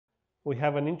we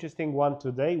have an interesting one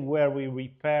today where we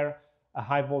repair a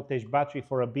high voltage battery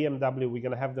for a BMW. We're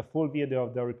going to have the full video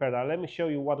of the repair. Now let me show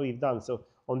you what we've done. So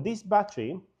on this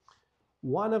battery,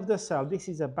 one of the cells, this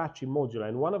is a battery module,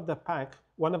 and one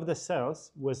of the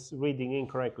cells was reading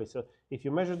incorrectly. So if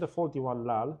you measure the 41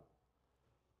 lal,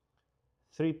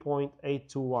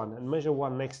 3.821, and measure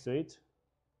one next to it,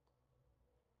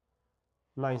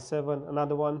 97,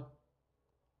 another one.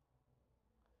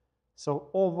 So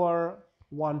over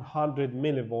 100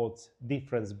 millivolts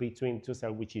difference between two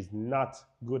cells, which is not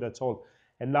good at all.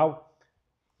 And now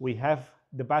we have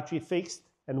the battery fixed,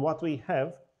 and what we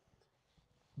have,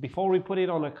 before we put it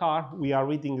on a car, we are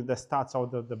reading the stats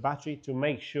out of the battery to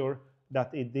make sure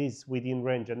that it is within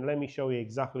range. And let me show you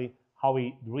exactly how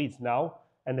it reads now,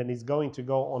 and then it's going to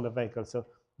go on the vehicle. So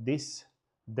this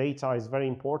data is very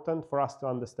important for us to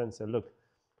understand. So look,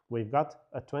 we've got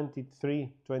a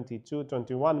 23, 22,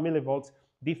 21 millivolts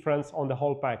difference on the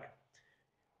whole pack.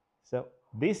 So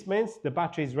this means the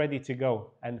battery is ready to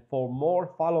go. And for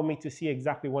more, follow me to see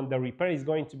exactly when the repair is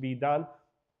going to be done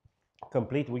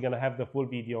complete. We're going to have the full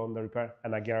video on the repair,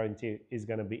 and I guarantee it's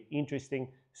going to be interesting.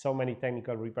 So many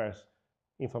technical repairs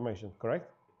information.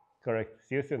 Correct? Correct.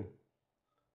 See you soon.